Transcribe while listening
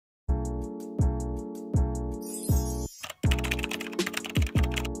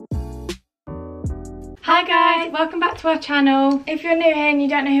Hi guys, welcome back to our channel. If you're new here and you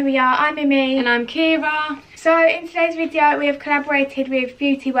don't know who we are, I'm Immie. And I'm Kirra. So in today's video we have collaborated with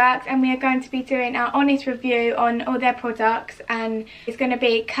Beauty Works and we are going to be doing our honest review on all their products, and it's going to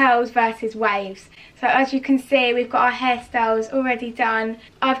be curls versus waves. So as you can see, we've got our hairstyles already done.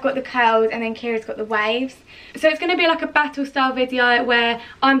 I've got the curls and then Kira's got the waves. So it's going to be like a battle style video where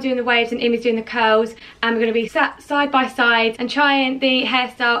I'm doing the waves and Immie's doing the curls, and we're going to be sat side by side and trying the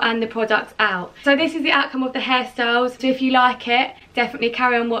hairstyle and the products out. So this is the outcome of the hairstyles. So if you like it, definitely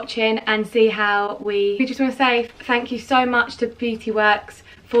carry on watching and see how we just want to say thank you so much to Beauty Works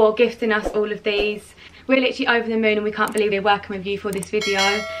for gifting us all of these. We're literally over the moon and we can't believe we're working with you for this video.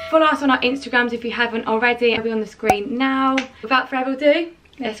 Follow us on our Instagrams if you haven't already. It'll be on the screen now. Without further ado,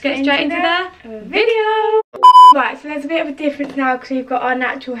 let's get straight into the video. Right, so there's a bit of a difference now because we've got our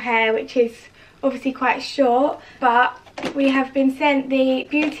natural hair, which is obviously quite short, but we have been sent the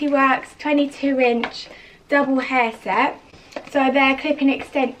Beauty Works 22-inch double hair set. So they're clip-in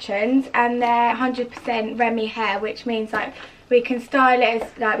extensions and they're 100% Remy hair, which means like we can style it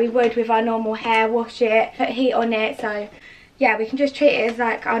as like we would with our normal hair, wash it, put heat on it. So yeah, we can just treat it as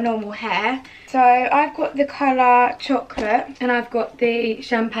like our normal hair. So I've got the colour chocolate and I've got the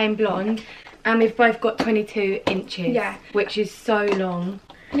champagne blonde, and we've both got 22 inches, yeah, which is so long.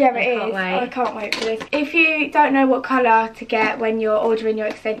 Yeah, it is. I can't wait for this. If you don't know what colour to get when you're ordering your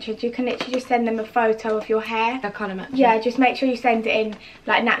extensions, you can literally just send them a photo of your hair. A colour match. Yeah, just make sure you send it in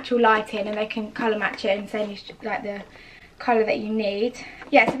like natural lighting and they can colour match it and send you like the colour that you need.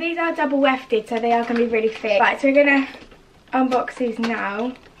 Yeah, so these are double wefted, so they are going to be really thick. Right, so we're going to unbox these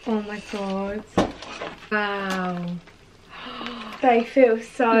now. Oh my god. Wow. They feel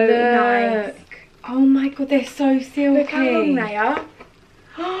so nice. Oh my god, they're so silky. Look how long they are.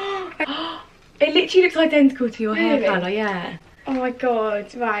 It literally looks identical to your hair Really? colour, yeah. Oh my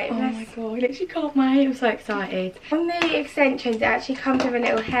god, right. Oh my god, I literally can't wait. I'm so excited. On the extensions, it actually comes with a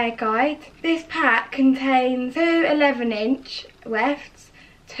little hair guide. This pack contains 2 11-inch wefts,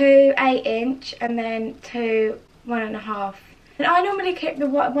 2 8-inch, and then 2 1.5. And I normally clip the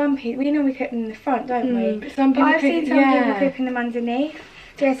one piece. We normally clip them in the front, don't we? Some people I've seen some people clipping them underneath.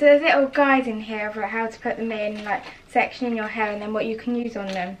 Yeah, so there's little guides in here of how to put them in, like sectioning your hair and then what you can use on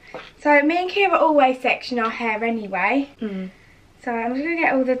them. So me and Kirra always section our hair anyway. So I'm just going to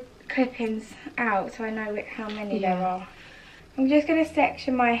get all the clippings out so I know how many there are. I'm just going to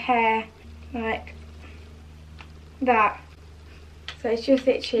section my hair like that. So it's just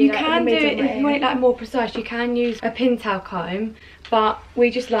literally you like can the do it middle if you want it like more precise. You can use a pintail comb, but we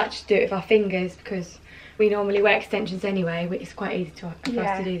just like to do it with our fingers because we normally wear extensions anyway. It's quite easy for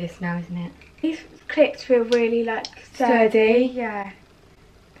us to do this now, isn't it? These clips feel really like sturdy. Yeah,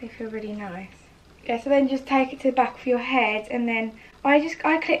 they feel really nice. Yeah, so then just take it to the back of your head, and then I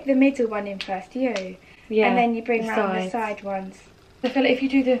clip the middle one in first, you? Yeah. And then you bring round the side ones. I feel like if you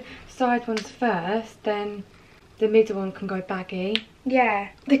do the side ones first, then the middle one can go baggy. Yeah.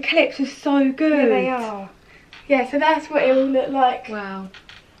 The clips are so good. Yeah, they are. Yeah, so that's what it will look like. Wow.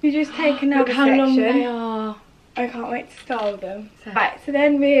 You just take another Look how section. long they are. I can't wait to style them. Right, so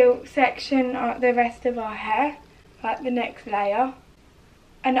then we'll section the rest of our hair, like the next layer.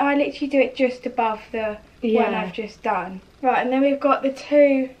 And I literally do it just above the one I've just done. Right, and then we've got the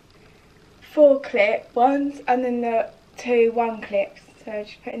 2 4-clip ones and then the 2 1-clips. So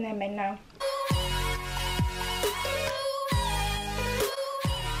just putting them in now.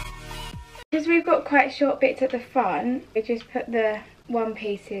 Because we've got quite short bits at the front, we just put the 1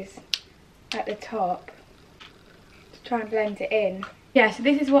 pieces at the top to try and blend it in. Yeah, so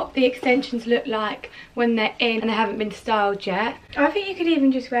this is what the extensions look like when they're in and they haven't been styled yet. I think you could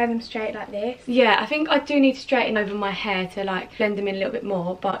even just wear them straight like this. Yeah, I think I do need to straighten over my hair to like blend them in a little bit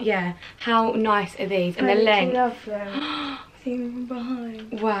more. But yeah, how nice are these? And the length. I love them. See them from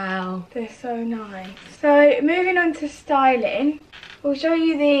behind. Wow. They're so nice. So moving on to styling, we'll show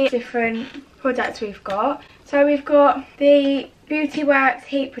you the different products we've got. So we've got the Beauty Works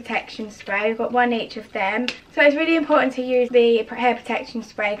heat protection spray. We've got 1 each of them. So it's really important to use the hair protection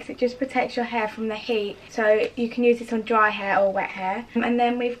spray because it just protects your hair from the heat. So you can use this on dry hair or wet hair. And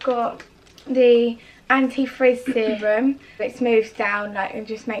then we've got the anti-frizz serum. It smooths down like and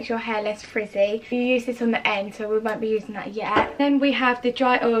just makes your hair less frizzy. You use this on the end, so we won't be using that yet. Then we have the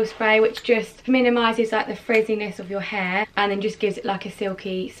dry oil spray, which just minimises like the frizziness of your hair and then just gives it like a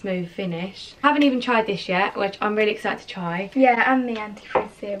silky smooth finish. I haven't even tried this yet, which I'm really excited to try. Yeah, and the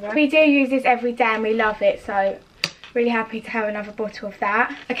anti-frizz serum. We do use this every day and we love it, so really happy to have another bottle of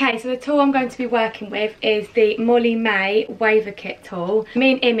that. Okay, so the tool I'm going to be working with is the Molly May Waver Kit tool.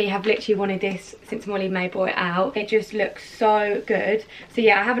 Me and Immie have literally wanted this since Molly May brought it out. It just looks so good. So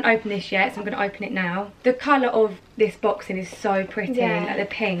yeah, I haven't opened this yet, so I'm going to open it now. The colour of this boxing is so pretty, like the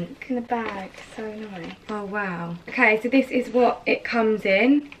pink. In the bag, so nice. Oh wow. Okay, so this is what it comes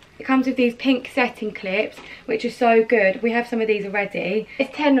in. It comes with these pink setting clips, which are so good. We have some of these already.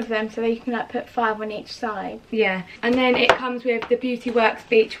 It's 10 of them, so you can like put 5 on each side. Yeah, and then it comes with the Beauty Works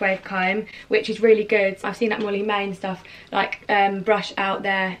Beach Wave Comb, which is really good. I've seen that Molly May and stuff like brush out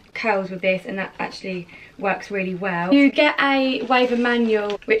their curls with this, and that actually works really well. You get a waver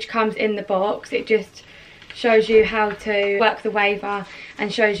manual which comes in the box. It just shows you how to work the waver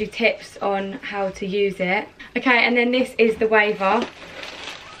and shows you tips on how to use it. Okay, and then this is the waver.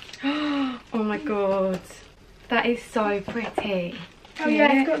 Oh my god, that is so pretty. Oh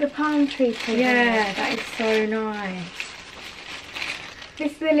yeah, it's got the palm tree print. Yeah, that is so nice.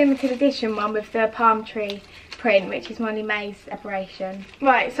 This is the limited edition one with the palm tree print, which is Molly May's aberration.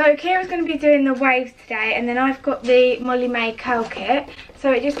 Right, so Kira's going to be doing the waves today, and then I've got the Molly May curl kit.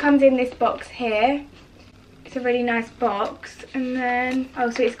 So it just comes in this box here. It's a really nice box, and then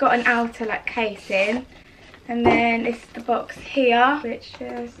so it's got an outer like casing. And then this is the box here, which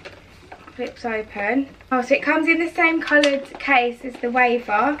just flips open. Oh, so it comes in the same coloured case as the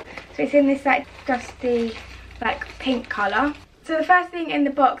waver. So it's in this like dusty, like pink colour. So the first thing in the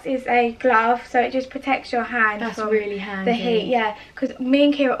box is a glove, so it just protects your hand from really handy. The heat. Yeah, because me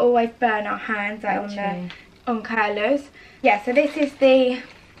and Kira always burn our hands like, on curlers. Yeah, so this is the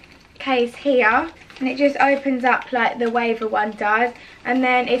case here. And it just opens up like the waver one does, and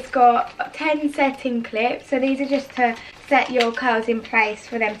then it's got 10 setting clips, so these are just to set your curls in place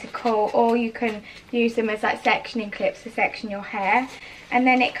for them to curl, or you can use them as like sectioning clips to section your hair. And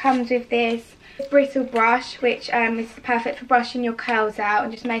then it comes with this bristle brush, which is perfect for brushing your curls out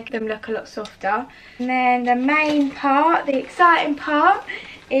and just making them look a lot softer. And then the main part, the exciting part,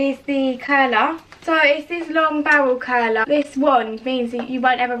 is the curler. So it's this long barrel curler. This wand means that you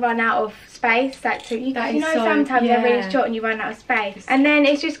won't ever run out of space. Like, so you know sometimes they're really short and you run out of space. And then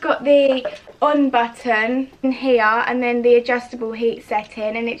it's just got the on button in here, and then the adjustable heat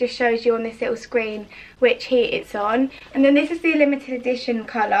setting, and it just shows you on this little screen which heat it's on. And then this is the limited edition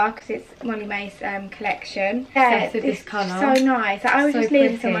colour, because it's Molly May's collection. Yeah, this colour. So nice. I would just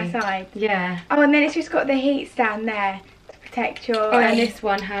leave this on my side. Yeah. Oh, and then it's just got the heat stand there to protect your... Oh, and this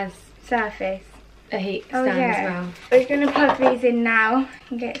one has surface. A heat stand as well. We're going to plug these in now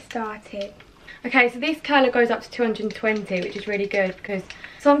and get started. Okay, so this curler goes up to 220, which is really good, because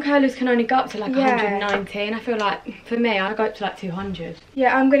some curlers can only go up to like 190, and I feel like for me I go up to like 200.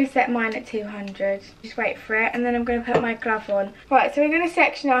 Yeah, I'm going to set mine at 200. Just wait for it, and then I'm going to put my glove on. Right, so we're going to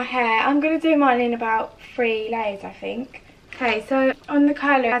section our hair. I'm going to do mine in about 3 layers, I think. Okay, so on the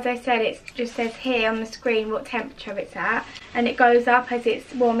curler, as I said, it just says here on the screen what temperature it's at, and it goes up as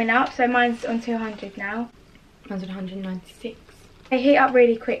it's warming up. So mine's on 200 now. Mine's on 196. They heat up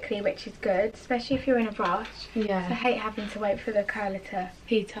really quickly, which is good, especially if you're in a rush. Yeah. So I hate having to wait for the curler to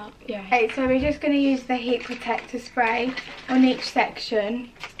heat up. Yeah. Okay, so we're just going to use the heat protector spray on each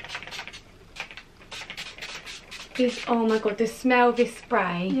section. This, oh my god, the smell of this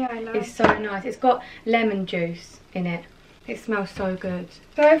spray is so nice. It's got lemon juice in it. It smells so good.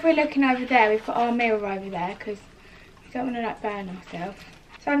 So if we're looking over there, we've got our mirror over there, because we don't want to like burn ourselves.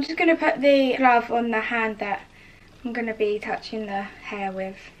 So I'm just going to put the glove on the hand that I'm going to be touching the hair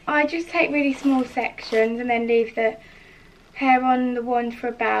with. I just take really small sections and then leave the hair on the wand for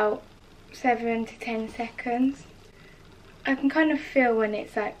about 7 to 10 seconds. I can kind of feel when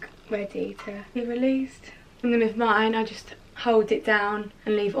it's like ready to be released. And then with mine, I just hold it down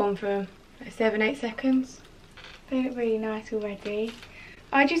and leave it on for like 7-8 seconds. They look really nice already.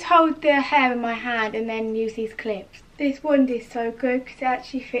 I just hold the hair in my hand and then use these clips. This wand is so good because it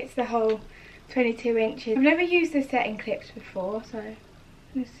actually fits the whole 22 inches. I've never used the setting clips before, so I'm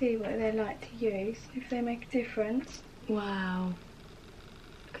going to see what they're like to use, if they make a difference. Wow.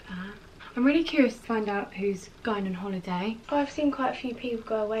 Look at that. I'm really curious to find out who's going on holiday. Oh, I've seen quite a few people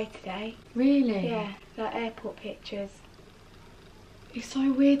go away today. Really? Yeah, like airport pictures. It's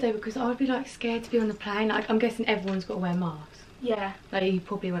so weird though, because I would be like scared to be on the plane. Like, I'm guessing everyone's got to wear masks. Yeah. Like, you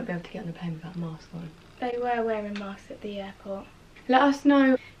probably won't be able to get on the plane without a mask on. They were wearing masks at the airport. Let us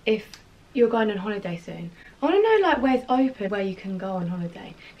know if you're going on holiday soon. I want to know like where's open where you can go on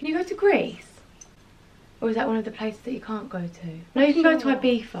holiday. Can you go to Greece? Or is that one of the places that you can't go to? No, you can go to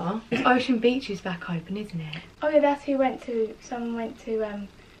Ibiza. It's Ocean Beach is back open, isn't it? Oh yeah, that's who went to, someone went to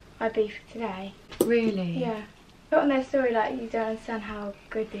Ibiza today. Really? Yeah. Put on their story like you don't understand how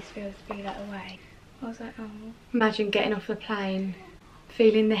good this feels to be that away. I was like, oh. Imagine getting off the plane,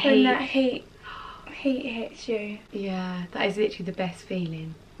 feeling the heat. When that heat hits you. Yeah, that is literally the best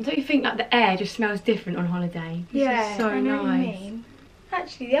feeling. Don't you think like the air just smells different on holiday? It's just so I know nice. what you mean.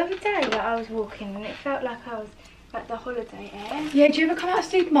 Actually, the other day like, I was walking and it felt like I was at the holiday air. Yeah, do you ever come out of a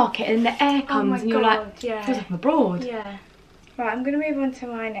supermarket and the air comes and you're like, yeah. feels like I'm abroad? Yeah. Right, I'm going to move on to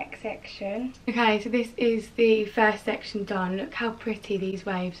my next section. Okay, so this is the first section done. Look how pretty these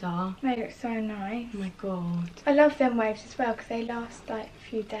waves are. They look so nice. Oh my god. I love them waves as well because they last like a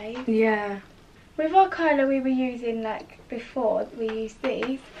few days. Yeah. With our colour we were using like before, we used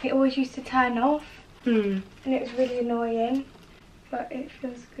these. It always used to turn off and it was really annoying. But it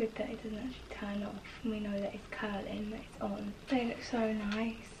feels good that it doesn't actually turn off and we know that it's curling, that it's on. They look so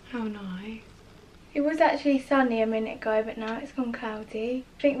nice. How nice. It was actually sunny a minute ago, but now it's gone cloudy.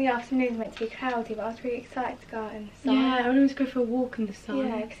 I think the afternoon's meant to be cloudy, but I was really excited to go out in the sun. Yeah, I want to go for a walk in the sun.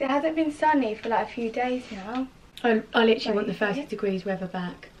 Yeah, because it hasn't been sunny for like a few days now. I literally want the 30 degrees weather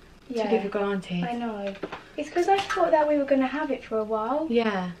back. Yeah. To give it granted. I know. It's because I thought that we were going to have it for a while.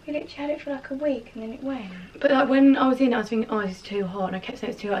 Yeah. We literally had it for like a week and then it went. But like when I was in it, I was thinking, oh, it's too hot, and I kept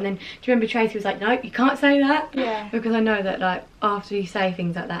saying it's too hot. And then, do you remember Tracy was like, no, you can't say that? Yeah. Because I know that like after you say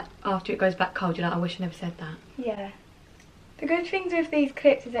things like that, after it goes back cold, you're like, I wish I never said that. Yeah. The good things with these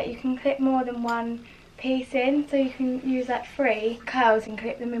clips is that you can clip more than one piece in, so you can use like 3 curls and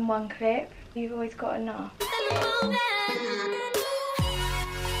clip them in one clip. You've always got enough.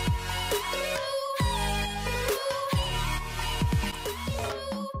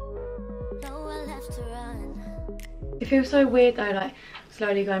 It feels so weird though, like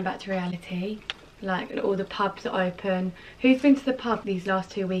slowly going back to reality. Like all the pubs are open. Who's been to the pub these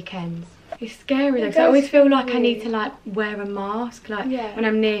last 2 weekends? It's scary though, because I always feel like I need to like wear a mask, like when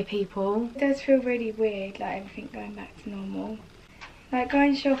I'm near people. It does feel really weird, like everything going back to normal. Like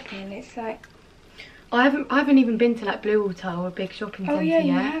going shopping, it's like... I haven't even been to like Blue Water or a big shopping centre yet. Oh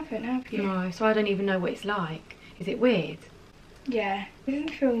yeah, you haven't, have you? No, so I don't even know what it's like. Is it weird? Yeah, it doesn't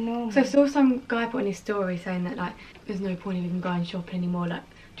feel normal. So I saw some guy put on his story saying that like there's no point in even going shopping anymore, like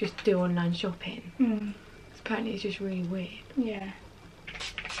just do online shopping. Apparently it's just really weird. Yeah.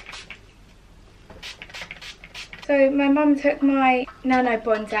 So my mum took my nano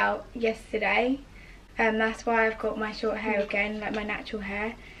bonds out yesterday, and that's why I've got my short hair again, like my natural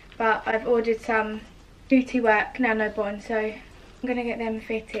hair. But I've ordered some Beauty Work nano bonds, so I'm gonna get them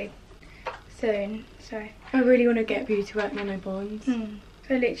fitted soon. So I really want to get Beauty Work nano bonds. So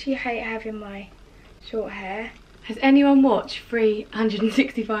I literally hate having my short hair. Has anyone watched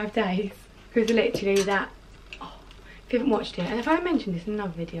 365 Days? Because literally that. Oh, if you haven't watched it, and if I mentioned this in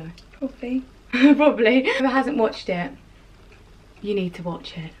another video, Probably. probably. If you hasn't watched it, you need to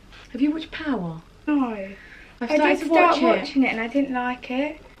watch it. Have you watched Power? No. I did start watching it and I didn't like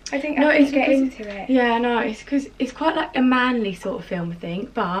it. I think I couldn't get into it. Yeah, no, it's because it's quite like a manly sort of film, I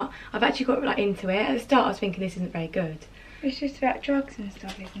think. But I've actually got like into it. At the start, I was thinking this isn't very good. It's just about drugs and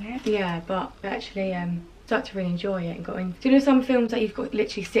stuff, isn't it? Yeah, but I actually started to really enjoy it and got in. Do you know some films that you've got to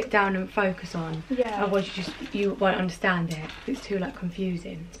literally sit down and focus on? Yeah. Otherwise, you won't understand it. It's too like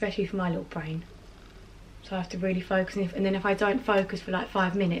confusing, especially for my little brain. So I have to really focus, and then if I don't focus for like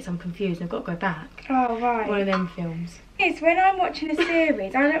 5 minutes, I'm confused and I've got to go back. Oh right. One of them films. It's when I'm watching a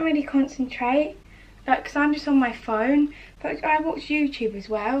series, I don't really concentrate, like because I'm just on my phone. But I watch YouTube as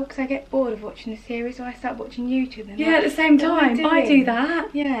well because I get bored of watching a series, so I start watching YouTube. And yeah, at the same time, I do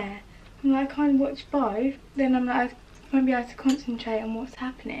that. Yeah, and I can't watch both. Then I'm like, I won't be able to concentrate on what's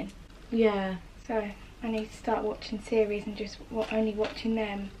happening. Yeah. So I need to start watching series and just only watching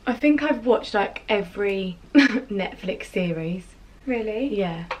them. I think I've watched like every Netflix series. Really?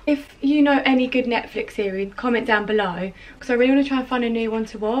 Yeah. If you know any good Netflix series, comment down below, because I really want to try and find a new one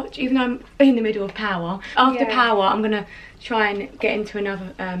to watch, even though I'm in the middle of Power. After Power, I'm going to try and get into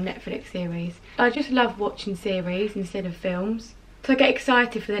another Netflix series. I just love watching series instead of films. So I get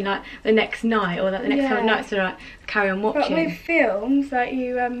excited for the next night or like the next couple of nights to like carry on watching. But with films, like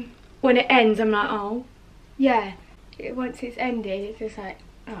you... when it ends, I'm like, oh. Yeah. Once it's ended, it's just like,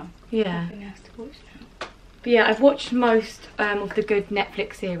 oh. Yeah. Nothing else to watch now. But yeah, I've watched most of the good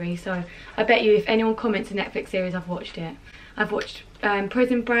Netflix series, so I bet you if anyone comments a Netflix series, I've watched it. I've watched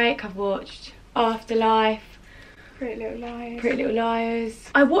Prison Break, I've watched Afterlife, Pretty Little Liars. Pretty Little Liars.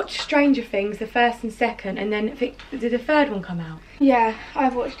 I watched Stranger Things, the first and second, and then did the third one come out? Yeah,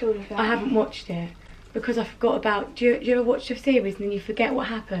 I've watched all of that. I haven't watched it because I forgot about... Do you ever watch a series and then you forget what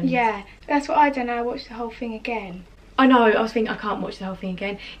happened? Yeah, that's what I done. I watched the whole thing again. I know, I was thinking I can't watch the whole thing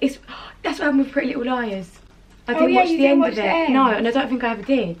again. That's what happened with Pretty Little Liars. I didn't watch the end of it. No, and I don't think I ever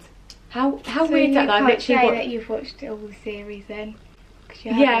did. How weird that, like, you can't say literally that you've watched all the series then.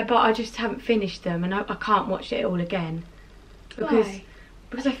 Yeah, but I just haven't finished them, and I can't watch it all again. Why?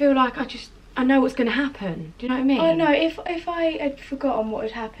 Because I feel like I know what's going to happen. Do you know what I mean? Oh no, if I had forgotten what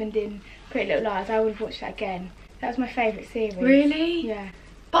had happened in Pretty Little Lies, I would have watched that again. That was my favourite series. Really? Yeah.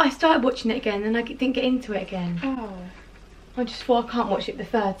 But I started watching it again, and I didn't get into it again. Oh. I just thought I can't watch it the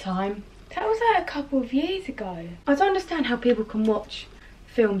third time. That was like a couple of years ago. I don't understand how people can watch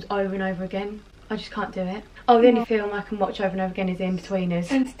films over and over again. I just can't do it. Oh, the only film I can watch over and over again is The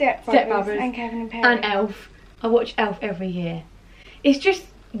In-Betweeners. And Step Brothers. And Kevin and Perry. And Elf. I watch Elf every year. It's just,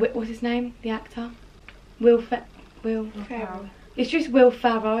 what's his name? The actor? Will Ferrell. It's just Will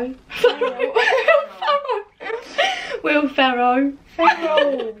Ferrell. Will Ferrell.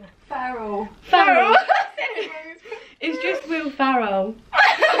 Ferrell. It's just Will Ferrell.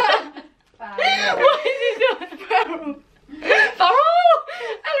 Ferrell.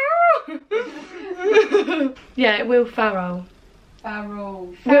 Yeah, Will Ferrell.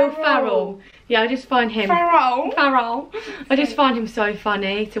 Will Ferrell. Yeah, I just find him. Ferrell. I just find him so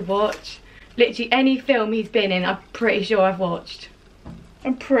funny to watch. Literally any film he's been in, I'm pretty sure I've watched.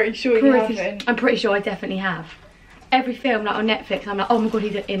 I'm pretty sure you haven't. I'm pretty sure I definitely have. Every film like on Netflix, I'm like, oh my god,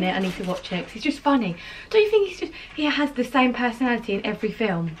 he's in it, I need to watch it. 'Cause he's just funny. Don't you think he has the same personality in every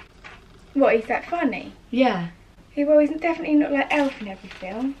film? What, he's that funny? Yeah. Well, he's definitely not like Elf in every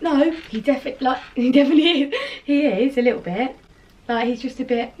film. No, he definitely is. He is a little bit. Like he's just a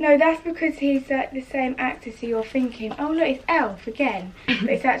bit. No, that's because he's like the same actor, so you're thinking, oh look, it's Elf again. But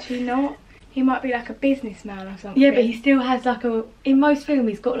it's actually not. He might be like a businessman or something. Yeah, but he still has like in most films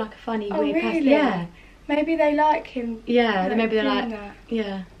he's got like a funny, weird really? Yeah. Maybe they like him. Yeah, like, maybe they're like that.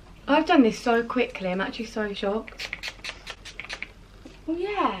 Yeah. I've done this so quickly, I'm actually so shocked. Well,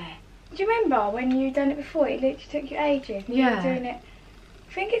 yeah. Do you remember when you done it before? It literally took you ages. And Yeah. You were doing it.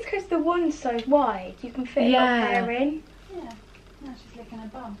 I think it's because the wand's so wide, you can fit a lot of hair in. Yeah. Now she's licking her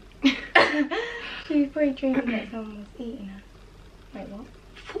bum. She was probably dreaming that someone was eating her. Wait, what?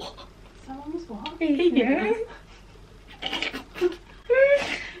 Someone was what? Eating her.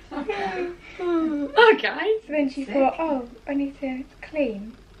 Okay. So then she thought, oh, I need to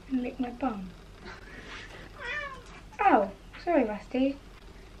clean and lick my bum. Oh, sorry, Rusty.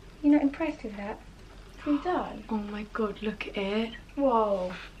 You're not impressed with that? Well done. Oh my god, look at it.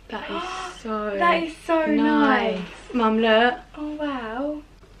 Whoa. That is so That is so nice. Mum, look. Oh, wow.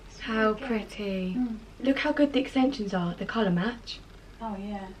 How pretty. Mm. Look how good the extensions are, the colour match. Oh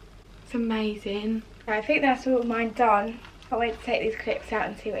yeah. It's amazing. Right, I think that's all mine done. I'll wait to take these clips out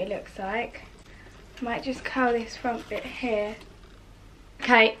and see what it looks like. I might just curl this front bit here.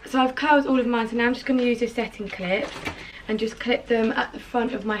 Okay, so I've curled all of mine, so now I'm just going to use the setting clips and just clip them at the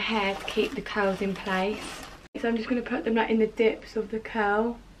front of my hair to keep the curls in place. So I'm just going to put them like in the dips of the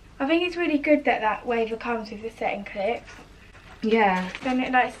curl. I think it's really good that that waver comes with the setting clips. Yeah. Then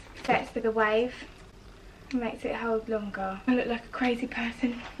it like sets with the wave and makes it hold longer. I look like a crazy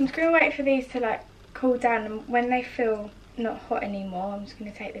person. I'm just going to wait for these to like cool down, and when they feel not hot anymore, I'm just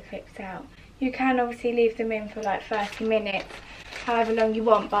going to take the clips out. You can obviously leave them in for like 30 minutes, however long you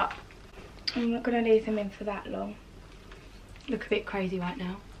want, but I'm not going to leave them in for that long. Look a bit crazy right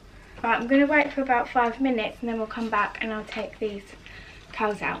now. Right, I'm going to wait for about 5 minutes and then we'll come back and I'll take these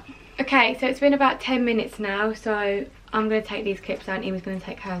curls out. Okay, so it's been about 10 minutes now, so I'm going to take these clips out and Immie's going to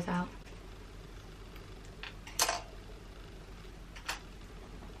take hers out.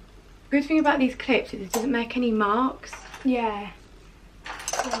 Good thing about these clips is it doesn't make any marks. Yeah.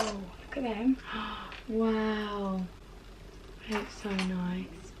 Oh, look at them. Wow. It looks so nice.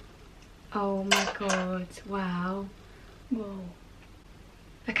 Oh my god, wow. Whoa.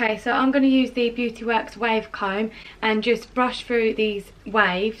 Okay, so I'm going to use the Beauty Works wave comb and just brush through these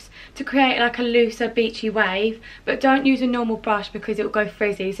waves to create like a looser beachy wave, but don't use a normal brush because it will go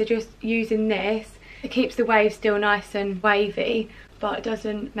frizzy. So just using this, it keeps the waves still nice and wavy, but it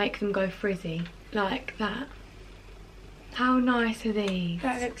doesn't make them go frizzy like that. How nice are these?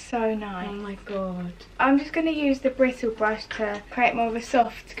 That looks so nice. Oh my god. I'm just going to use the bristle brush to create more of a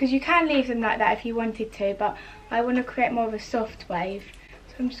soft, because you can leave them like that if you wanted to, but I want to create more of a soft wave.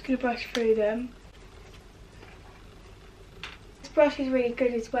 So I'm just going to brush through them. This brush is really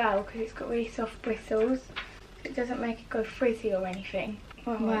good as well because it's got really soft bristles. It doesn't make it go frizzy or anything.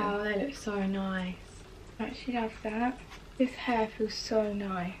 Oh. Wow, they look so nice. I actually love that. This hair feels so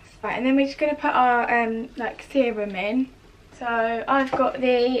nice. Right, and then we're just going to put our like serum in. So I've got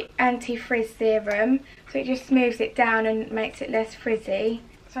the anti-frizz serum, so it just smooths it down and makes it less frizzy.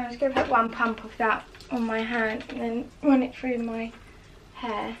 So I'm just going to put one pump of that on my hand and then run it through my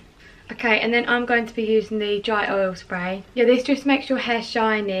hair. Okay, and then I'm going to be using the dry oil spray. Yeah, this just makes your hair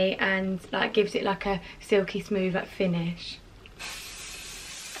shiny and like gives it like a silky smooth finish.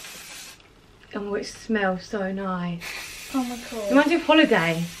 Oh, it smells so nice. Oh my It god. reminds me of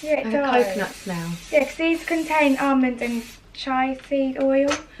holiday. Yeah, it Like a does. coconut smell. Yeah, because these contain almond and chia seed oil.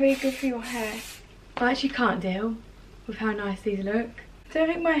 Really good for your hair. I actually can't deal with how nice these look. I don't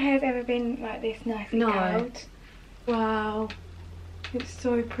think my hair's ever been like this nice and No. curled. Wow. It's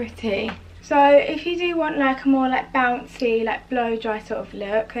so pretty. So if you do want like a more like bouncy, like blow dry sort of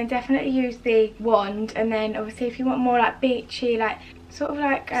look, then definitely use the wand. And then obviously if you want more like beachy, like sort of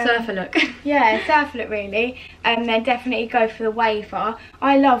like Surfer look. yeah, surf look really, and then definitely go for the waver.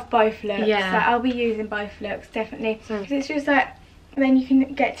 I love both looks. Yeah. Like, I'll be using both looks definitely, So- because it's just like then you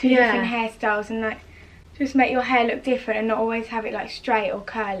can get two Yeah. different hairstyles and like just make your hair look different and not always have it like straight or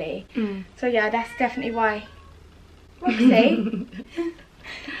curly. Mm. So yeah, that's definitely why. Roxy,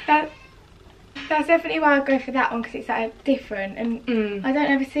 that's definitely why I go for that one, because it's like different, and I don't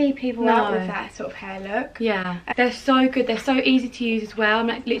ever see people out No. with that sort of hair look. Yeah, they're so good. They're so easy to use as well. I'm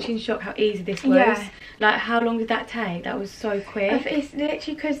like literally in shock how easy this was. Yeah. Like, how long did that take? That was so quick. It's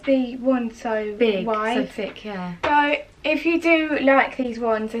literally because the wand's so Big, wide. so thick, yeah. So if you do like these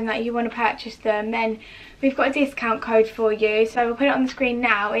ones and like you want to purchase them, then we've got a discount code for you. So we'll put it on the screen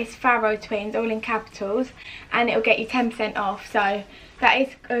now. It's FARROWTWINS, all in capitals, and it'll get you 10% off. So that is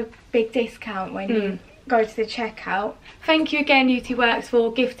a big discount when you go to the checkout. Thank you again, UTWorks,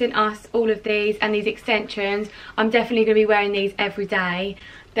 for gifting us all of these and these extensions. I'm definitely going to be wearing these every day.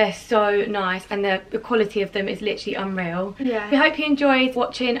 They're so nice, and the quality of them is literally unreal. Yeah. We hope you enjoyed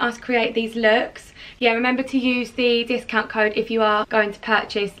watching us create these looks. Yeah, remember to use the discount code if you are going to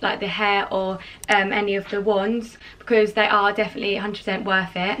purchase like the hair or any of the wands, because they are definitely 100%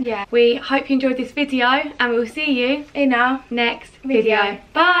 worth it. Yeah. We hope you enjoyed this video, and we will see you In our next Video. video.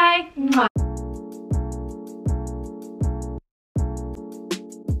 Bye. Mwah.